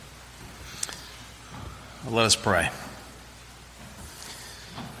Let us pray.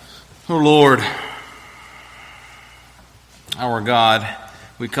 O Lord, our God,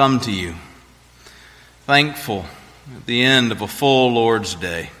 we come to you, thankful at the end of a full Lord's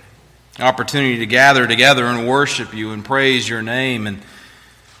Day, opportunity to gather together and worship you and praise your name and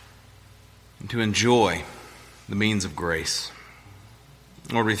to enjoy the means of grace.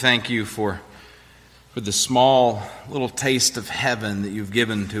 Lord, we thank you for the small little taste of heaven that you've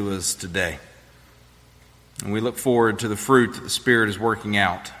given to us today. And we look forward to the fruit that the Spirit is working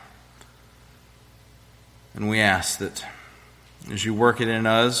out. And we ask that as you work it in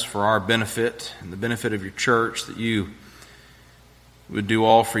us for our benefit and the benefit of your church, that you would do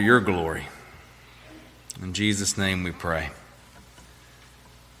all for your glory. In Jesus' name we pray.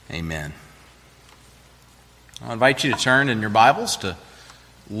 Amen. I invite you to turn in your Bibles to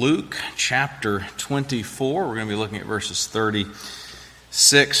Luke chapter 24. We're going to be looking at verses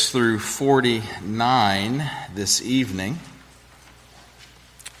 36 through 49 this evening.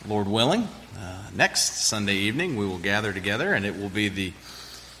 Lord willing, next Sunday evening we will gather together, and it will be the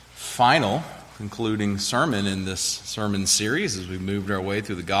final concluding sermon in this sermon series as we moved our way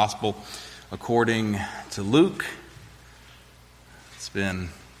through the gospel according to Luke. It's been,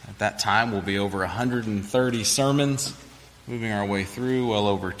 at that time, will be over 130 sermons, moving our way through well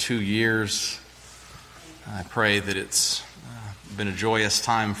over 2 years. I pray that it's been a joyous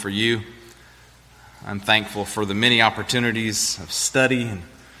time for you. I'm thankful for the many opportunities of study and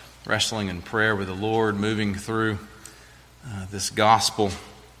wrestling in prayer with the Lord, moving through this gospel.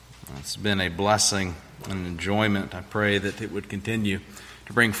 It's been a blessing and enjoyment. I pray that it would continue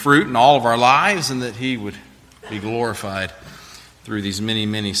to bring fruit in all of our lives and that He would be glorified through these many,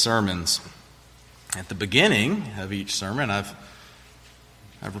 many sermons. At the beginning of each sermon, I've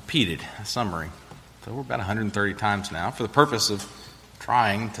repeated a summary. So we're about 130 times now for the purpose of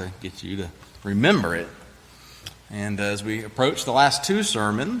trying to get you to remember it. And as we approach the last two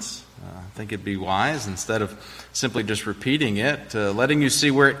sermons, I think it'd be wise, instead of simply just repeating it, letting you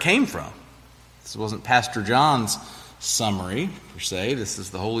see where it came from. This wasn't Pastor John's summary, per se. This is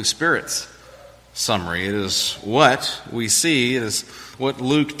the Holy Spirit's summary. It is what we see. It is what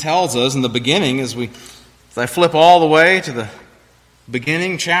Luke tells us in the beginning as I flip all the way to the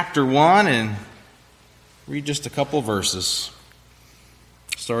beginning, chapter 1, and read just a couple verses,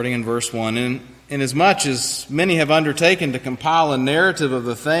 starting in verse 1. Inasmuch as many have undertaken to compile a narrative of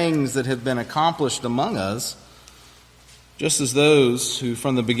the things that have been accomplished among us, just as those who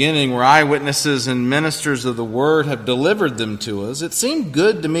from the beginning were eyewitnesses and ministers of the word have delivered them to us, it seemed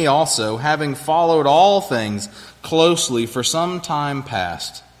good to me also, having followed all things closely for some time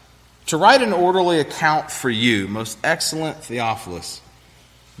past, to write an orderly account for you, most excellent Theophilus,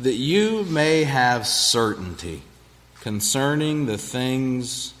 that you may have certainty concerning the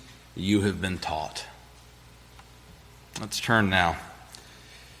things you have been taught. Let's turn now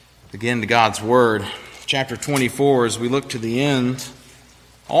again to God's Word. Chapter 24, as we look to the end,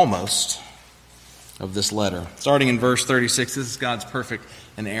 almost, of this letter. Starting in verse 36, this is God's perfect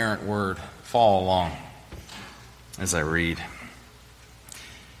and inerrant Word. Follow along as I read.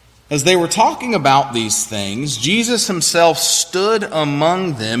 As they were talking about these things, Jesus himself stood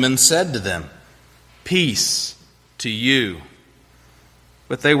among them and said to them, "Peace to you."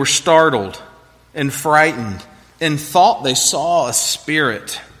 But they were startled and frightened and thought they saw a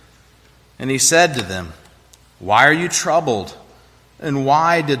spirit. And he said to them, "Why are you troubled? And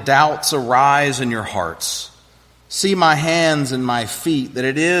why do doubts arise in your hearts? See my hands and my feet, that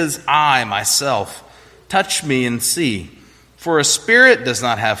it is I myself. Touch me and see. For a spirit does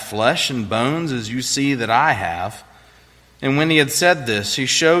not have flesh and bones, as you see that I have." And when he had said this, he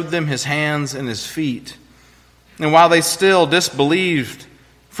showed them his hands and his feet. And while they still disbelieved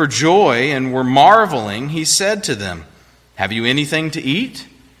for joy and were marveling, he said to them, "Have you anything to eat?"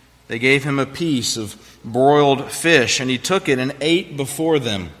 They gave him a piece of broiled fish, and he took it and ate before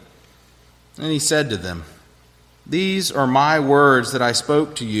them. And he said to them, "These are my words that I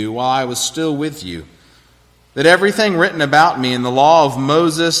spoke to you while I was still with you, that everything written about me in the law of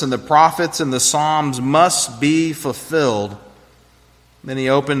Moses and the prophets and the Psalms must be fulfilled." Then he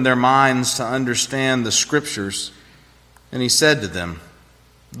opened their minds to understand the Scriptures, and he said to them,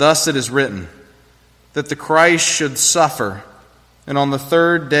 "Thus it is written, that the Christ should suffer, and on the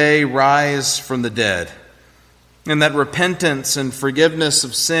third day rise from the dead, and that repentance and forgiveness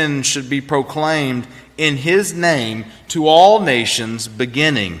of sins should be proclaimed in his name to all nations,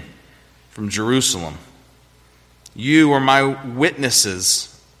 beginning from Jerusalem. You are my witnesses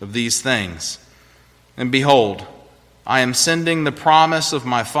of these things. And behold, I am sending the promise of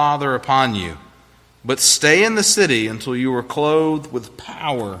my Father upon you. But stay in the city until you are clothed with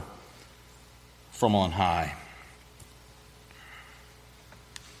power from on high.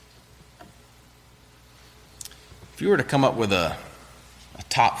 If you were to come up with a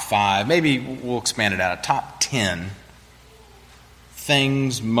top 5, maybe we'll expand it out, a top 10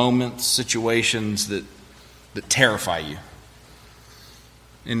 things, moments, situations that terrify you.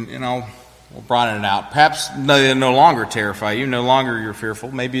 And I'll broaden it out. Perhaps they no longer terrify you, no longer you're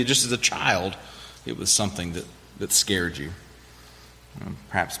fearful. Maybe just as a child, it was something that scared you.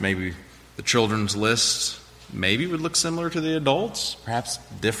 Perhaps maybe the children's list maybe would look similar to the adults, perhaps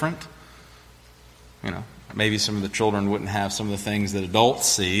different. Maybe some of the children wouldn't have some of the things that adults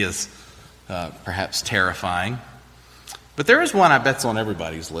see as perhaps terrifying. But there is one I bet's on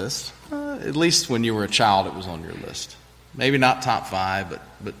everybody's list. At least when you were a child, it was on your list. Maybe not top 5,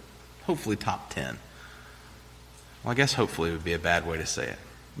 but hopefully top 10. Well, I guess hopefully would be a bad way to say it.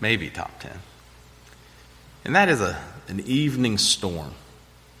 Maybe top 10. And that is an evening storm.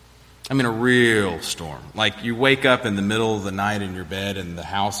 I mean, a real storm. Like you wake up in the middle of the night in your bed and the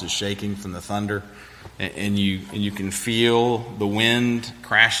house is shaking from the thunder, and you can feel the wind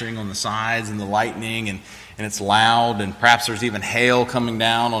crashing on the sides and the lightning, and it's loud, and perhaps there's even hail coming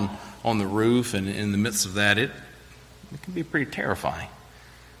down on the roof, and in the midst of that, it can be pretty terrifying.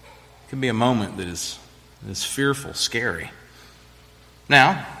 It can be a moment that is fearful, scary.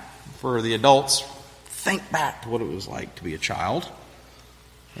 Now, for the adults, think back to what it was like to be a child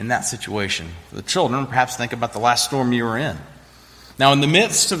in that situation. For the children, perhaps think about the last storm you were in. Now, in the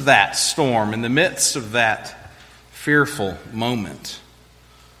midst of that storm, in the midst of that fearful moment,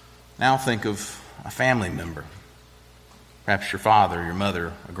 now think of a family member. Perhaps your father, your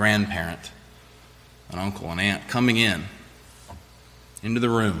mother, a grandparent, an uncle, an aunt coming into the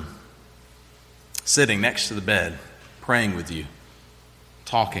room, sitting next to the bed, praying with you,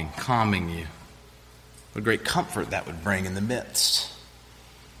 talking, calming you. What great comfort that would bring in the midst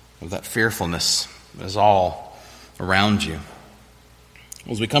of that fearfulness that is all around you.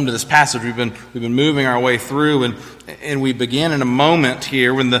 As we come to this passage, we've been moving our way through, and we begin in a moment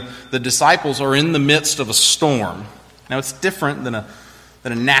here when the disciples are in the midst of a storm. Now, it's different than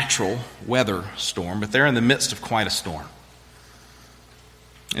a natural weather storm, but they're in the midst of quite a storm.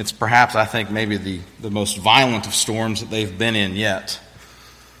 It's perhaps, I think, maybe the most violent of storms that they've been in yet.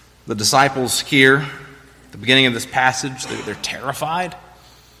 The disciples here, at the beginning of this passage, they're terrified.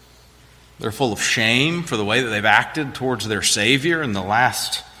 They're full of shame for the way that they've acted towards their Savior in the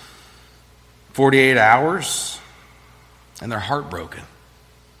last 48 hours. And they're heartbroken,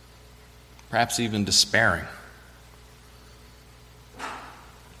 perhaps even despairing.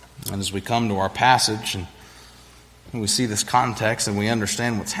 And as we come to our passage and we see this context and we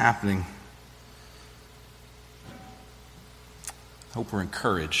understand what's happening, I hope we're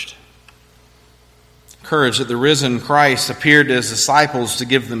encouraged. Encouraged that the risen Christ appeared to his disciples to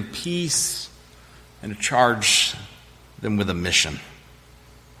give them peace and to charge them with a mission.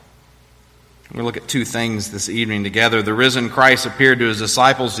 We'll look at two things this evening together. The risen Christ appeared to his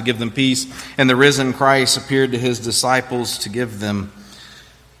disciples to give them peace, and the risen Christ appeared to his disciples to give them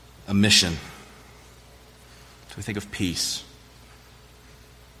a mission. So we think of peace.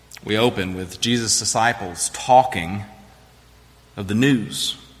 We open with Jesus' disciples talking of the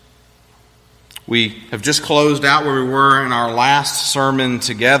news. We have just closed out where we were in our last sermon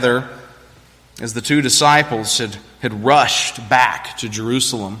together as the two disciples had rushed back to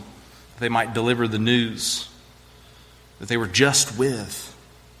Jerusalem that they might deliver the news that they were just with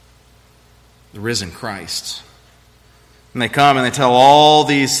the risen Christ. And they come and they tell all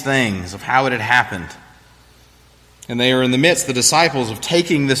these things of how it had happened. And they are in the midst, the disciples, of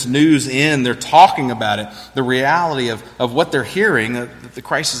taking this news in. They're talking about it, the reality of what they're hearing, that the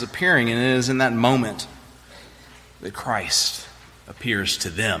Christ is appearing. And it is in that moment that Christ appears to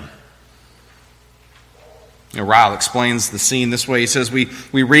them. Ryle explains the scene this way. He says, we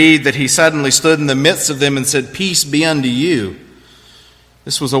read that he suddenly stood in the midst of them and said, "Peace be unto you."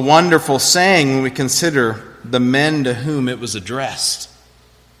 This was a wonderful saying when we consider the men to whom it was addressed.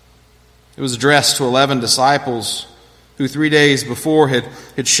 It was addressed to 11 disciples who 3 days before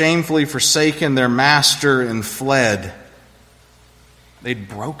had shamefully forsaken their master and fled. They'd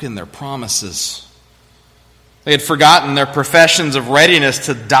broken their promises. They had forgotten their professions of readiness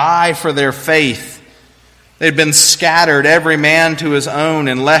to die for their faith. They'd been scattered, every man to his own,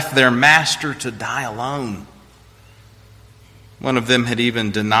 and left their master to die alone. One of them had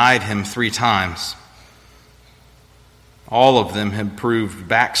even denied him 3 times. All of them had proved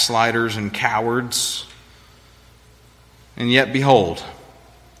backsliders and cowards. And yet, behold,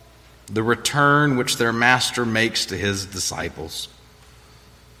 the return which their master makes to his disciples.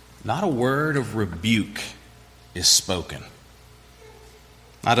 Not a word of rebuke is spoken.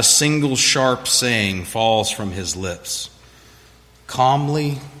 Not a single sharp saying falls from his lips.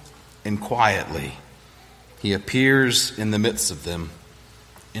 Calmly and quietly, he appears in the midst of them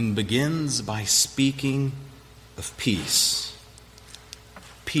and begins by speaking of peace.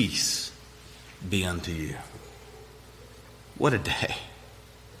 Peace be unto you. What a day.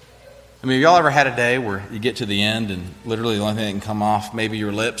 I mean, have y'all ever had a day where you get to the end and literally the only thing that can come off maybe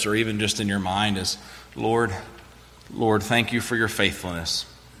your lips or even just in your mind is, Lord, thank you for your faithfulness,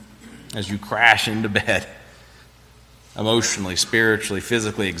 as you crash into bed, emotionally, spiritually,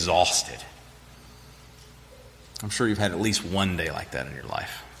 physically exhausted. I'm sure you've had at least one day like that in your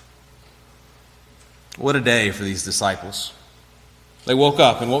life. What a day for these disciples. They woke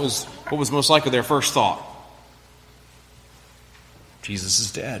up, and what was most likely their first thought? Jesus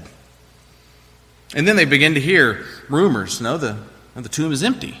is dead. And then they begin to hear rumors. No, the tomb is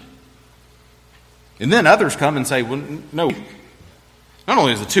empty. And then others come and say, well, no, not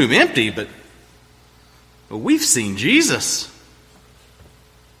only is the tomb empty, but we've seen Jesus.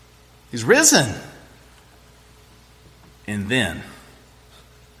 He's risen. And then,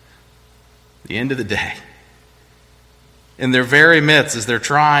 the end of the day, in their very midst, as they're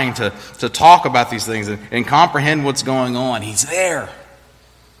trying to talk about these things and comprehend what's going on, he's there.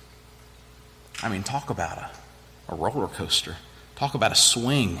 I mean, talk about a roller coaster. Talk about a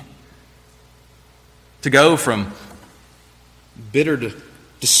swing. To go from bitter to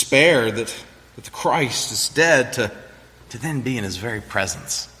despair that the Christ is dead to then be in his very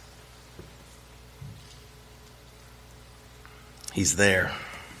presence. He's there.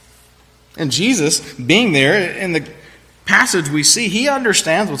 And Jesus, being there, in the passage we see, he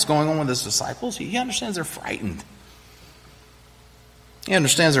understands what's going on with his disciples. He understands they're frightened. He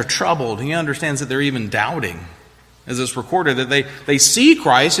understands they're troubled. He understands that they're even doubting. As it's recorded, that they see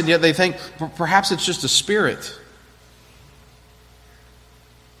Christ, and yet they think perhaps it's just a spirit.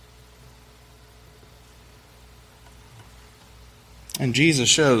 And Jesus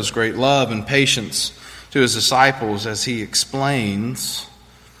shows great love and patience to his disciples as he explains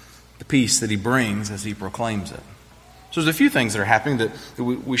the peace that he brings as he proclaims it. So there's a few things that are happening that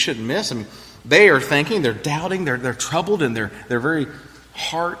we shouldn't miss. I mean, they are thinking, they're doubting, they're troubled in their very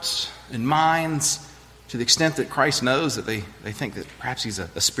hearts and minds, to the extent that Christ knows that they think that perhaps he's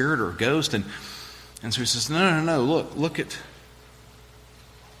a spirit or a ghost. And so he says, no, look at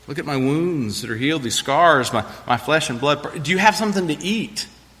my wounds that are healed, these scars, my flesh and blood. Do you have something to eat?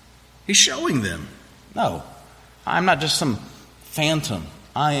 He's showing them. No, I'm not just some phantom.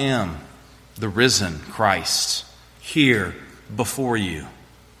 I am the risen Christ here before you.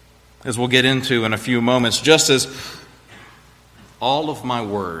 As we'll get into in a few moments, just as all of my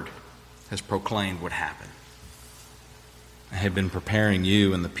word has proclaimed what happened. I have been preparing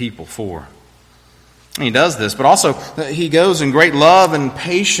you and the people for. And he does this, but also he goes in great love and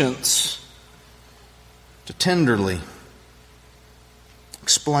patience to tenderly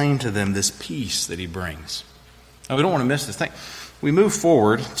explain to them this peace that he brings. Now, we don't want to miss this thing. We move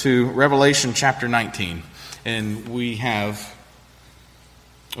forward to Revelation chapter 19, and we have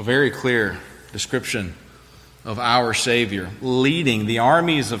a very clear description of our Savior leading the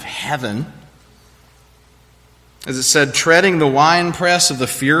armies of heaven, as it said, treading the winepress of the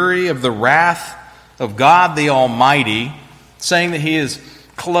fury of the wrath of God the Almighty, saying that he is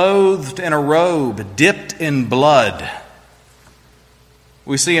clothed in a robe dipped in blood.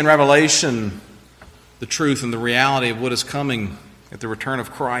 We see in Revelation the truth and the reality of what is coming at the return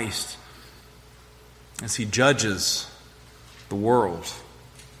of Christ as he judges the world.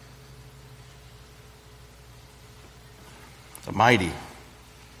 The mighty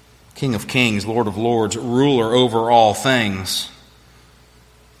King of kings, Lord of lords, ruler over all things.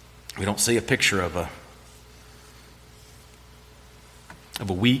 We don't see a picture of a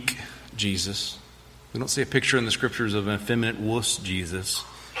weak Jesus. We don't see a picture in the scriptures of an effeminate wuss Jesus.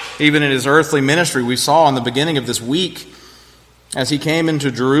 Even in his earthly ministry, we saw in the beginning of this week, as he came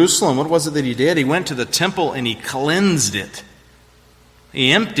into Jerusalem, what was it that he did? He went to the temple and he cleansed it.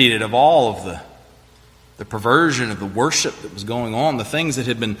 He emptied it of all of the perversion of the worship that was going on, the things that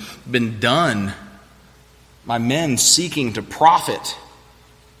had been done by men seeking to profit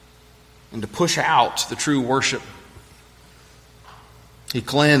and to push out the true worship. He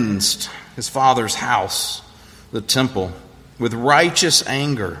cleansed his Father's house, the temple, with righteous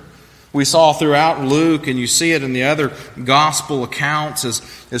anger. We saw throughout Luke, and you see it in the other gospel accounts,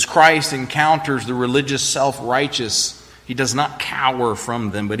 as Christ encounters the religious self-righteous, he does not cower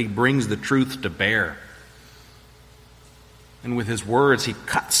from them, but he brings the truth to bear. And with his words, he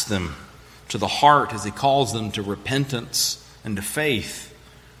cuts them to the heart as he calls them to repentance and to faith.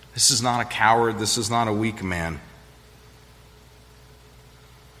 This is not a coward. This is not a weak man.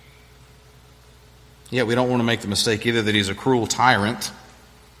 Yet we don't want to make the mistake either that he's a cruel tyrant.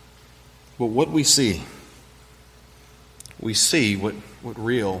 But what we see what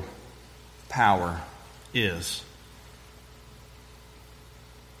real power is.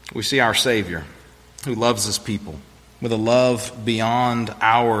 We see our Savior who loves his people with a love beyond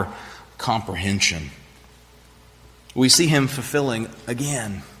our comprehension. We see him fulfilling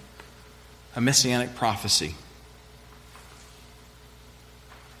again a messianic prophecy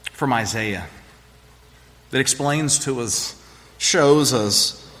from Isaiah that explains to us, shows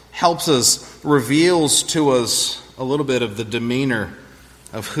us, helps us, reveals to us a little bit of the demeanor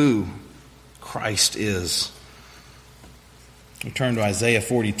of who Christ is. We turn to Isaiah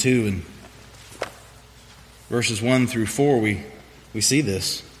 42 and verses 1 through 4, we see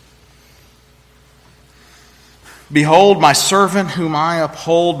this. Behold, my servant whom I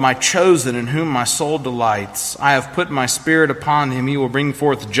uphold, my chosen in whom my soul delights. I have put my spirit upon him. He will bring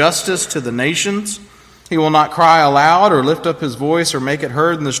forth justice to the nations. He will not cry aloud or lift up his voice or make it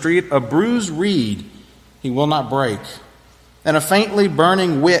heard in the street. A bruised reed he will not break, and a faintly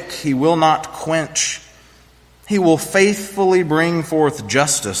burning wick he will not quench. He will faithfully bring forth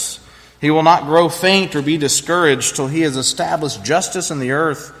justice. He will not grow faint or be discouraged till he has established justice in the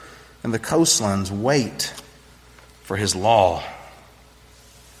earth, and the coastlands wait for his law.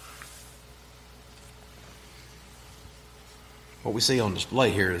 What we see on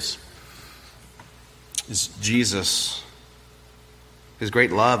display here is Jesus, his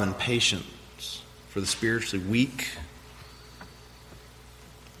great love and patience for the spiritually weak,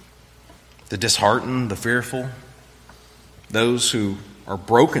 the disheartened, the fearful, those who are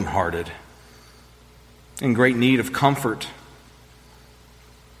brokenhearted, in great need of comfort.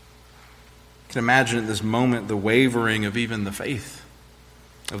 You can imagine at this moment the wavering of even the faith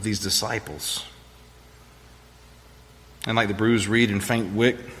of these disciples. And like the bruised reed and faint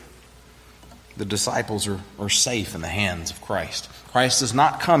wick, the disciples are safe in the hands of Christ. Christ does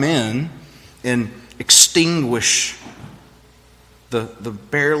not come in and extinguish the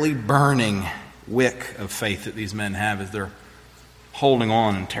barely burning wick of faith that these men have as they're holding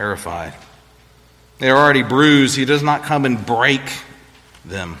on and terrified. They're already bruised. He does not come and break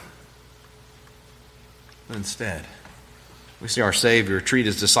them. But instead, we see our Savior treat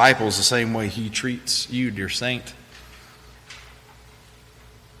his disciples the same way he treats you, dear saint,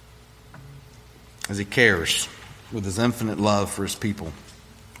 as he cares with his infinite love for his people.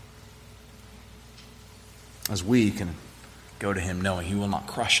 As we can go to him knowing he will not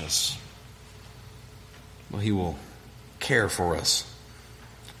crush us, but he will care for us,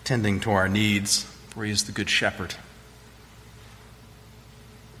 tending to our needs, for he is the good shepherd.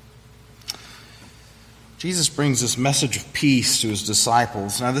 Jesus brings this message of peace to his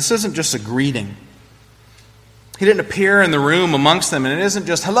disciples. Now, this isn't just a greeting. He didn't appear in the room amongst them, and it isn't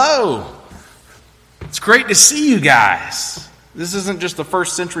just, hello, it's great to see you guys. This isn't just the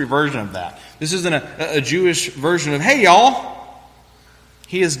first century version of that. This isn't a Jewish version of, hey, y'all.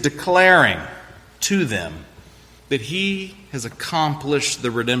 He is declaring to them that he has accomplished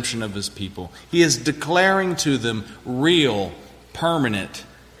the redemption of his people. He is declaring to them real, permanent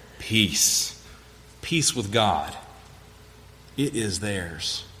peace. Peace with God. It is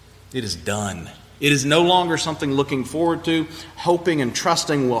theirs. It is done. It is no longer something looking forward to, hoping and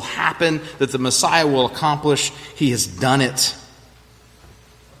trusting will happen, that the Messiah will accomplish. He has done it.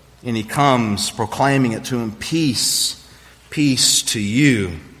 And he comes proclaiming it to him, peace, peace to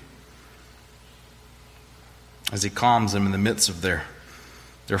you. As he calms them in the midst of their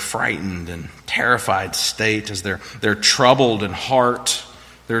frightened and terrified state, as they're troubled in heart,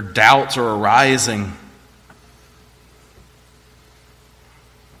 their doubts are arising.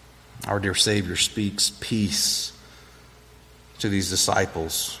 Our dear Savior speaks peace to these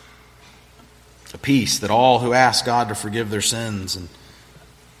disciples. A peace that all who ask God to forgive their sins and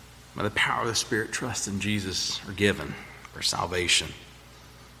by the power of the Spirit trust in Jesus are given for salvation.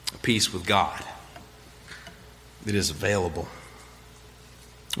 A peace with God that is available.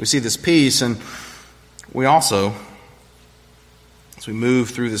 We see this peace, and we also, as we move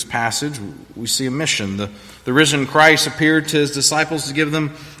through this passage, we see a mission. The risen Christ appeared to his disciples to give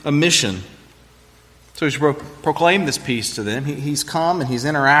them a mission. So he's proclaimed this peace to them. He's come and he's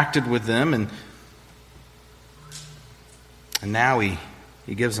interacted with them, and now he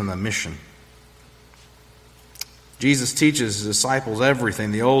gives them a mission. Jesus teaches his disciples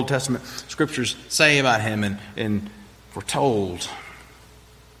everything the Old Testament scriptures say about him and foretold.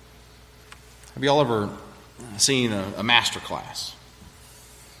 Have you all ever seen a master class?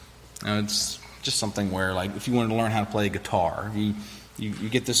 Now, it's just something where, like, if you wanted to learn how to play guitar, you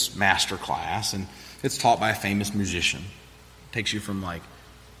get this master class, and it's taught by a famous musician. It takes you from, like,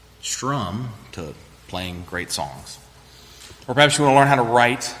 strum to playing great songs. Or perhaps you want to learn how to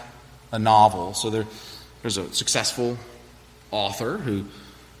write a novel. So there's a successful author who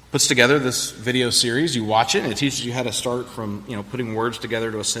puts together this video series. You watch it, and it teaches you how to start from putting words together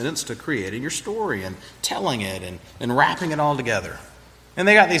to a sentence to creating your story and telling it and wrapping it all together. And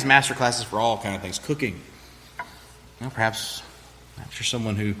they got these master classes for all kind of things. Cooking. Perhaps you're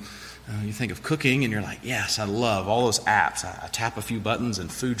someone who you think of cooking and you're like, yes, I love all those apps. I tap a few buttons and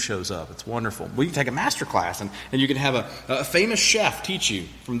food shows up. It's wonderful. Well, you can take a master class and you can have a famous chef teach you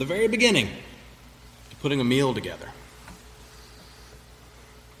from the very beginning to putting a meal together.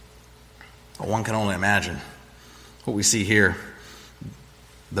 Well, one can only imagine what we see here,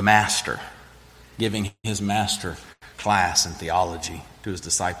 the master giving his master class in theology to his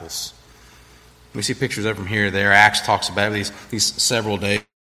disciples. We see pictures of them here or there. Acts talks about these several days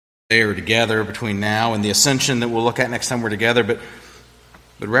they are together between now and the ascension that we'll look at next time we're together, but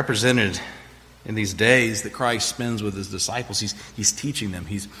represented in these days that Christ spends with his disciples, he's teaching them.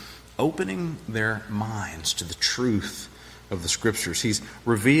 He's opening their minds to the truth of the Scriptures. He's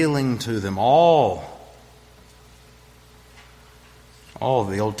revealing to them all of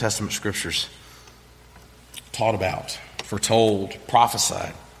the Old Testament Scriptures taught about, foretold,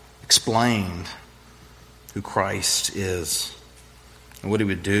 prophesied, explained who Christ is and what he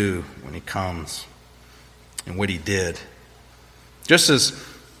would do when he comes and what he did. Just as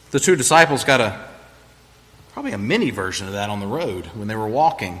the two disciples got probably a mini version of that on the road when they were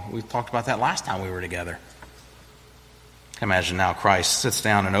walking. We talked about that last time we were together. Imagine now Christ sits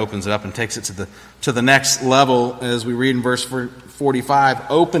down and opens it up and takes it to the next level as we read in verse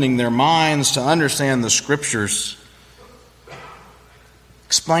 45, opening their minds to understand the Scriptures,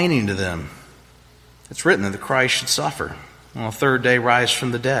 explaining to them, it's written that the Christ should suffer, on the third day rise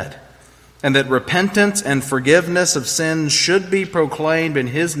from the dead, and that repentance and forgiveness of sins should be proclaimed in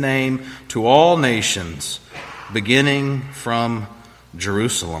his name to all nations, beginning from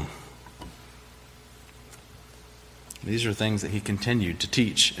Jerusalem. These are things that he continued to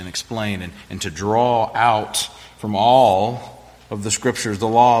teach and explain and to draw out from all of the Scriptures, the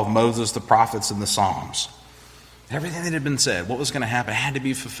law of Moses, the prophets, and the Psalms. Everything that had been said, what was going to happen, had to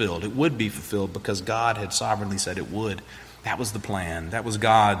be fulfilled. It would be fulfilled because God had sovereignly said it would. That was the plan. That was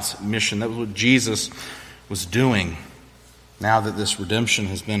God's mission. That was what Jesus was doing. Now that this redemption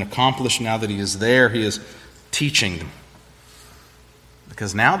has been accomplished, now that he is there, he is teaching them.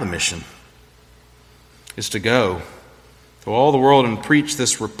 Because now the mission is to go to all the world and preach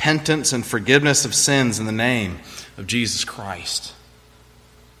this repentance and forgiveness of sins in the name of Jesus Christ.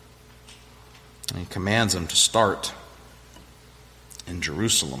 And he commands them to start in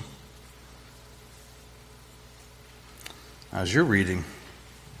Jerusalem. As you're reading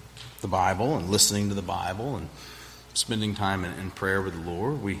the Bible and listening to the Bible and spending time in prayer with the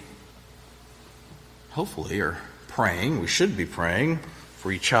Lord, we hopefully are praying, we should be praying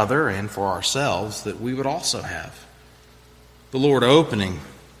for each other and for ourselves that we would also have the Lord opening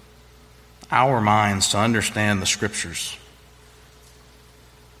our minds to understand the Scriptures.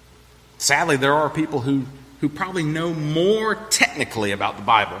 Sadly, there are people who probably know more technically about the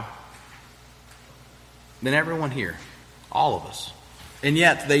Bible than everyone here. All of us. And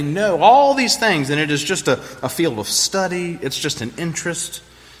yet they know all these things, and it is just a field of study. It's just an interest.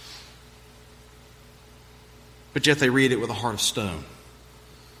 But yet they read it with a heart of stone.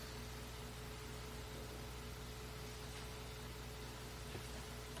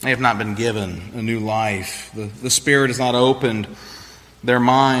 They have not been given a new life. The Spirit has not opened their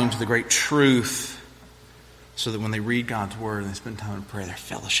mind to the great truth so that when they read God's Word and they spend time in prayer, they're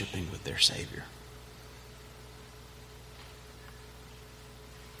fellowshipping with their Savior.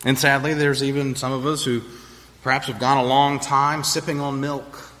 And sadly, there's even some of us who perhaps have gone a long time sipping on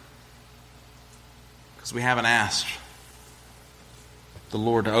milk because we haven't asked the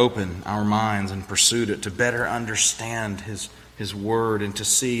Lord to open our minds and pursue it, to better understand His Word and to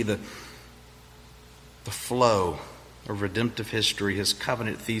see the flow of redemptive history, His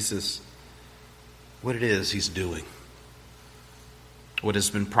covenant thesis, what it is He's doing, what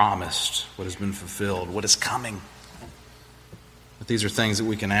has been promised, what has been fulfilled, what is coming. But these are things that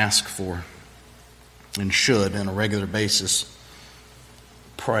we can ask for and should, on a regular basis,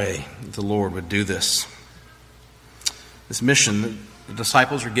 pray that the Lord would do this. This mission that the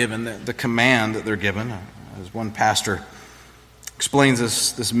disciples are given, the command that they're given, as one pastor explains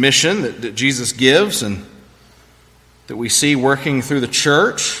this mission that Jesus gives and that we see working through the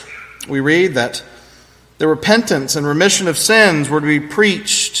church. We read that the repentance and remission of sins were to be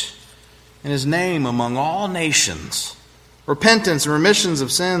preached in His name among all nations. Repentance and remissions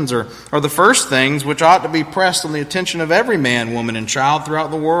of sins are the first things which ought to be pressed on the attention of every man, woman, and child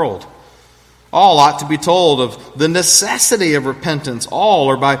throughout the world. All ought to be told of the necessity of repentance. All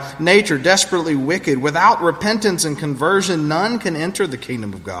are by nature desperately wicked. Without repentance and conversion, none can enter the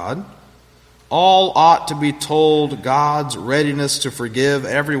kingdom of God. All ought to be told God's readiness to forgive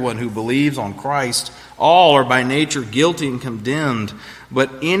everyone who believes on Christ. All are by nature guilty and condemned, but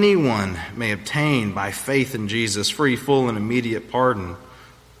anyone may obtain by faith in Jesus free, full, and immediate pardon.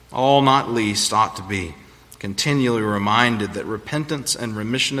 All, not least, ought to be continually reminded that repentance and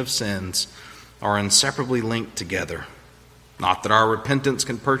remission of sins are inseparably linked together. Not that our repentance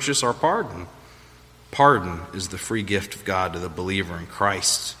can purchase our pardon. Pardon is the free gift of God to the believer in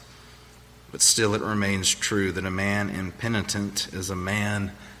Christ. But still it remains true that a man impenitent is a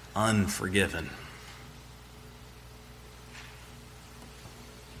man unforgiven.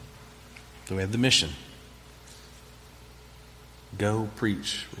 So we have the mission. Go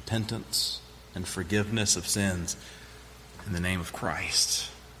preach repentance and forgiveness of sins in the name of Christ.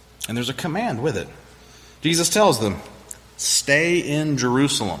 And there's a command with it. Jesus tells them, stay in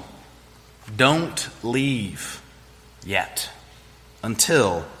Jerusalem. Don't leave yet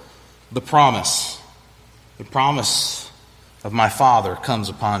until the promise of my Father comes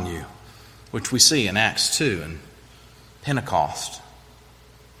upon you, which we see in Acts 2 and Pentecost.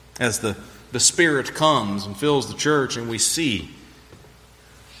 As the Spirit comes and fills the church, and we see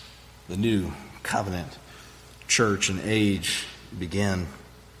the new covenant church and age begin.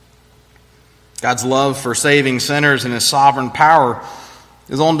 God's love for saving sinners and His sovereign power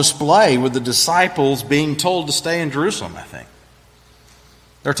is on display with the disciples being told to stay in Jerusalem, I think.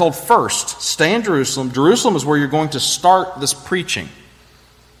 They're told first, stay in Jerusalem. Jerusalem is where you're going to start this preaching.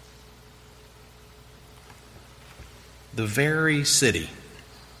 The very city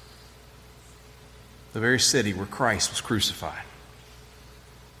where Christ was crucified.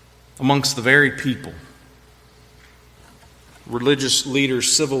 Amongst the very people, religious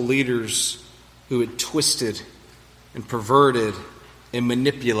leaders, civil leaders who had twisted and perverted and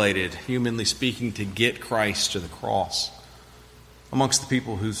manipulated, humanly speaking, to get Christ to the cross. Amongst the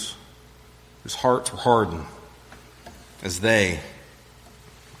people whose hearts were hardened as they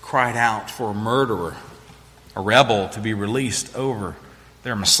cried out for a murderer, a rebel, to be released over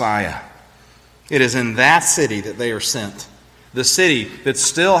their Messiah. It is in that city that they are sent. The city that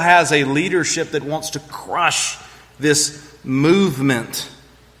still has a leadership that wants to crush this movement.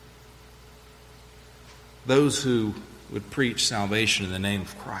 Those who would preach salvation in the name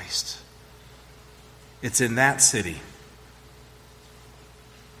of Christ. It's in that city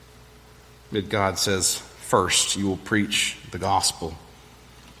that God says, first you will preach the gospel.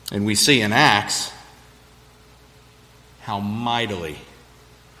 And we see in Acts how mightily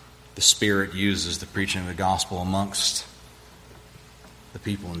the Spirit uses the preaching of the gospel amongst the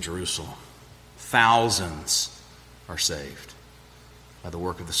people in Jerusalem. Thousands are saved by the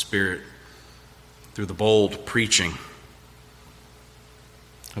work of the Spirit through the bold preaching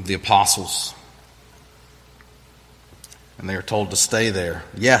of the apostles. And they are told to stay there.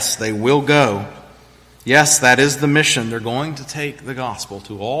 Yes, they will go. Yes, that is the mission. They're going to take the gospel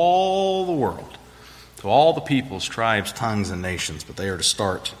to all the world, to all the peoples, tribes, tongues, and nations. But they are to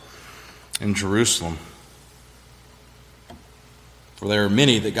start in Jerusalem. For there are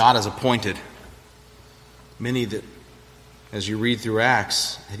many that God has appointed. Many that, as you read through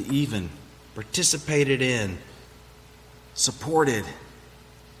Acts, had even participated in, supported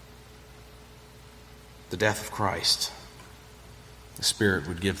the death of Christ. The Spirit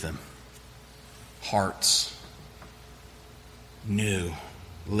would give them hearts new,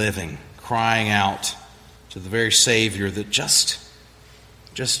 living, crying out to the very Savior that just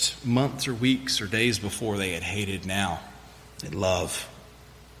months or weeks or days before they had hated, now they love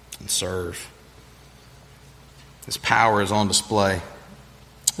and serve. His power is on display.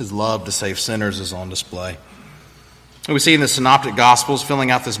 His love to save sinners is on display. We see in the Synoptic Gospels, filling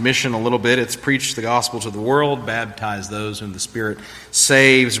out this mission a little bit, it's preach the gospel to the world, baptize those whom the Spirit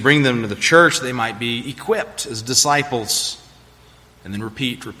saves, bring them to the church, they might be equipped as disciples, and then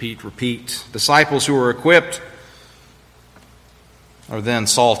repeat. Disciples who are equipped are then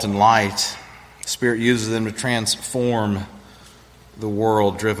salt and light. The Spirit uses them to transform the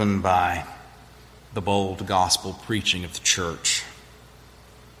world, driven by the bold gospel preaching of the church.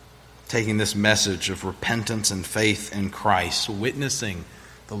 Taking this message of repentance and faith in Christ, witnessing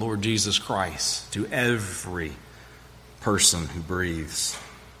the Lord Jesus Christ to every person who breathes.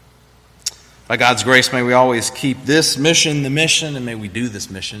 By God's grace, may we always keep this mission the mission, and may we do this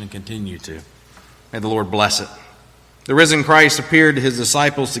mission and continue to. May the Lord bless it. The risen Christ appeared to his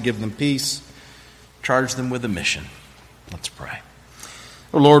disciples to give them peace, charge them with a mission. Let's pray.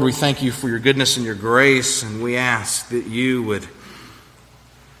 Oh Lord, we thank you for your goodness and your grace, and we ask that you would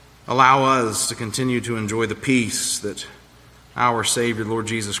allow us to continue to enjoy the peace that our Savior, Lord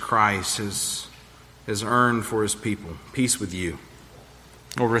Jesus Christ, has earned for his people. Peace with you.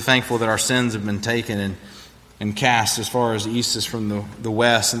 Lord, we're thankful that our sins have been taken and cast as far as the east is from the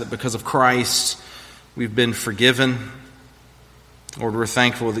west, and that because of Christ we've been forgiven. Lord, we're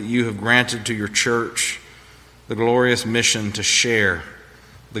thankful that you have granted to your church the glorious mission to share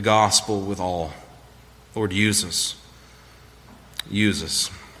the gospel with all. Lord, use us. Use us.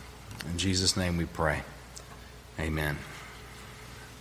 In Jesus' name we pray. Amen.